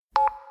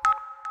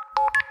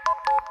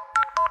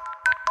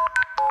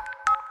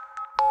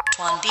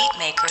one beat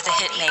maker, the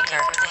hit maker,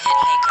 the hit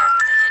maker.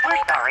 We're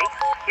sorry.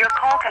 Your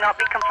call cannot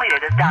be completed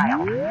as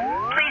dialed.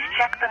 Please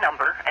check the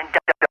number and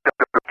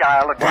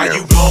dial again. Why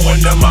you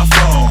blowing up my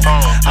phone?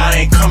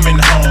 I ain't coming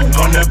home.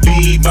 Wanna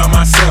be by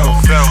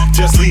myself.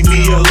 Just leave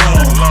me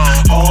alone.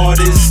 All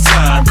this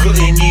time,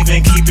 couldn't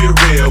even keep it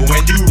real.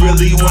 When you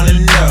really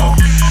wanna know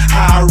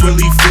how I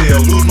really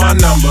feel, lose my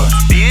number.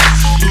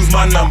 Lose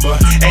my number.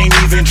 Ain't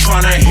even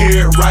tryna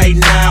hear it right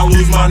now.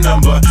 Lose my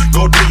number.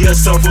 Go do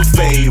yourself a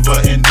favor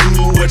and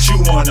do what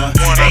you wanna.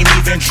 Ain't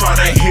even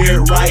tryna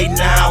hear it right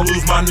now.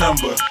 Lose my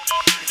number.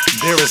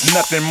 There is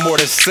nothing more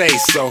to say,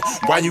 so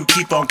why you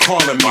keep on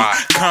calling me?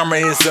 Karma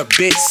is a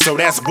bitch, so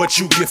that's what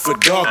you get for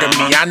dogging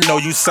me. I know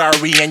you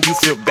sorry and you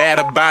feel bad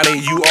about it,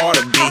 you ought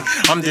to be.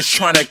 I'm just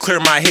trying to clear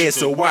my head,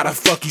 so why the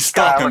fuck you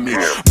stalking me?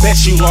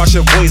 Bet you lost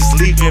your voice,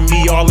 leaving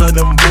me all of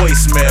them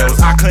voicemails.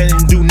 I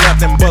couldn't do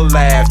nothing but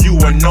laugh, you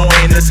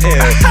annoying as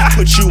hell.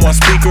 Put you on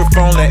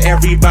speakerphone, let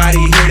everybody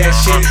hear that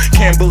shit.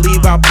 Can't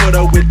believe I put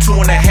up with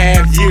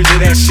 2.5 years of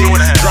that shit.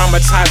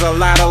 Dramatize a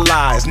lot of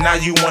lies, now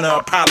you wanna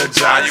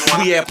apologize.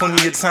 We had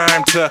plenty of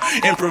time to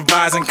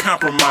improvise and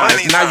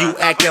compromise. Now you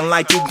acting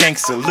like you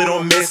gangster,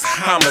 little miss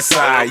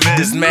homicide. You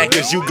just mad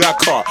cause you got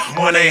caught.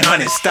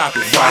 1-800, stop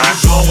it. Why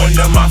you blowing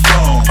up my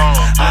phone?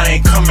 I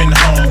ain't coming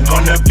home.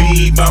 Wanna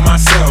be by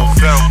myself.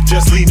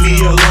 Just leave me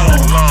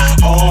alone.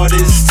 All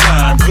this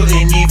time,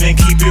 couldn't even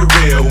keep it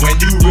real. When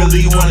you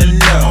really wanna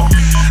know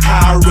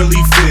how I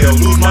really feel,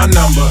 lose my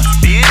number.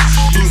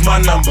 Lose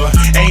my number.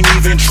 Ain't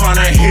even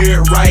tryna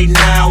hear it right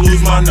now.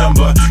 Lose my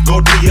number.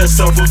 Go do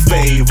yourself a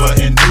favor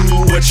and do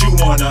what you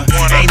wanna.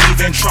 Ain't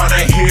even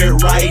tryna hear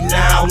it right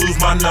now. Lose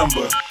my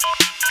number.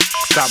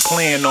 Stop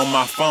playing on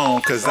my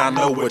phone, cause I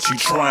know what you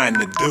trying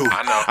to do.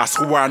 I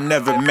swear I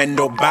never met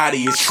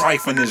nobody as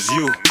trifling as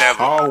you. I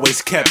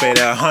always kept it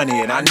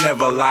 100, I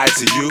never lied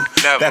to you.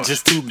 That's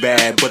just too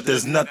bad, but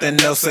there's nothing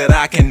else that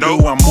I can do.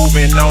 I'm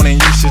moving on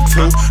and you should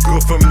too.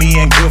 Good for me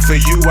and good for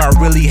you. I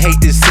really hate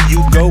to see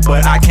you go,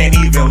 but I can't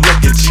even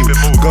look at you.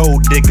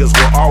 Gold diggers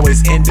will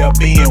always end up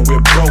being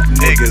with broke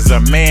niggas. A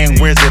man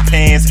wears the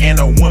pants and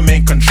a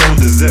woman controls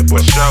the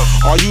zipper.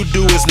 All you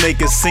do is make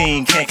a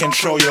scene, can't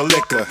control your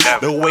liquor.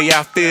 The way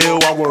I feel,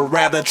 I would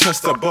rather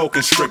trust a boa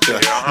constrictor.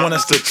 Want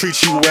us to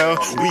treat you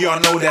well, we all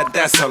know that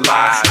that's a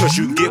lie. Cause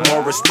you get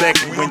more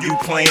respect when you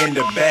playing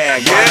the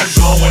bag. Why you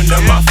blowing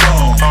up my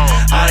phone?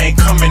 I ain't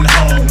coming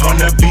home.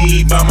 Wanna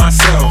be by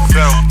myself.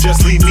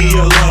 Just leave me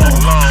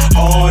alone.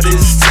 All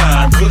this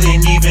time,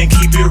 couldn't even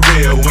keep it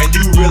real. When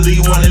you really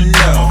wanna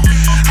know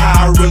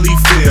how I really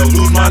feel,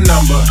 lose my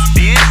number.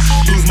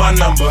 Lose my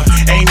number.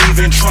 Ain't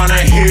even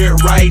tryna hear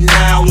it right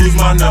now. Lose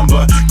my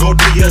number. Go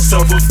do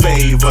yourself a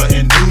favor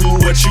and do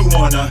what you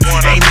wanna.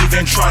 Ain't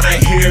even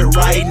tryna hear it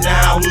right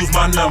now. Lose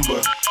my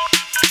number.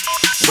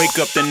 Wake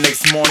up the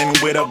next morning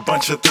with a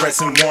bunch of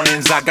threats and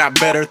warnings. I got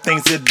better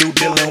things to do,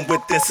 dealing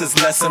with this is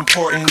less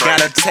important.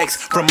 Got a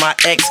text from my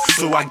ex,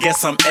 so I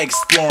guess I'm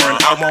exploring.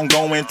 I won't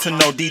go into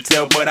no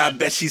detail, but I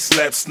bet she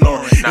slept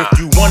snoring. If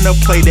you wanna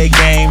play that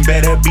game,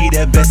 better be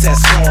the best at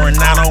scoring.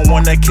 I don't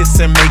wanna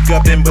kiss and make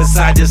up, and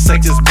besides your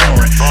sex is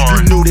boring.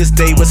 You knew this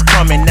day was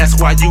coming,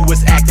 that's why you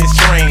was acting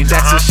strange.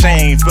 That's a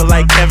shame, feel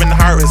like Kevin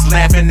Hart is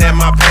laughing at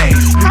my pain.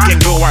 We can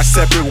go our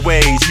separate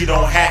ways, you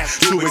don't have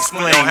to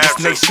explain.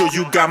 Just make sure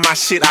you got my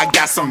shit, I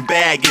got some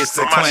baggage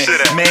to claim.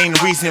 Main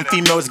reason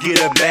females get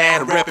a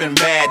bad rep and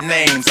bad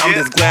names. I'm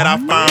just glad I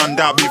found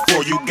out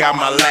before you got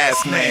my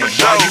last name.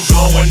 Why you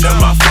blowing up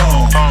my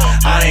phone?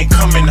 I ain't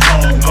coming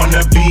home.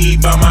 Wanna be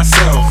by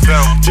myself.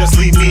 Just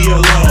leave me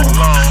alone.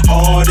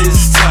 All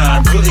this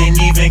time,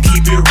 couldn't even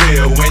keep it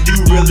real. When you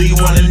really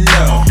wanna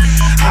know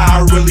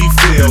how I really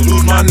feel,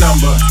 lose my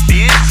number.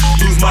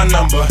 Lose my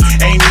number.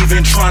 Ain't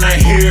even tryna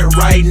hear it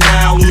right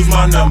now. Lose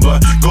my number.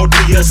 Go do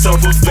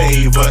yourself a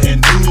favor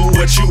and do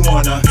what you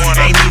wanna.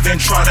 Ain't even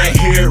tryna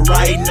hear it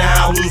right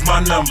now. Lose my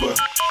number.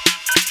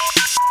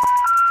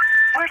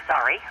 We're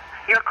sorry.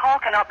 Your call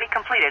cannot be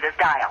completed as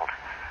dialed.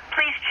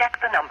 Please check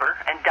the number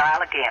and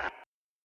dial again.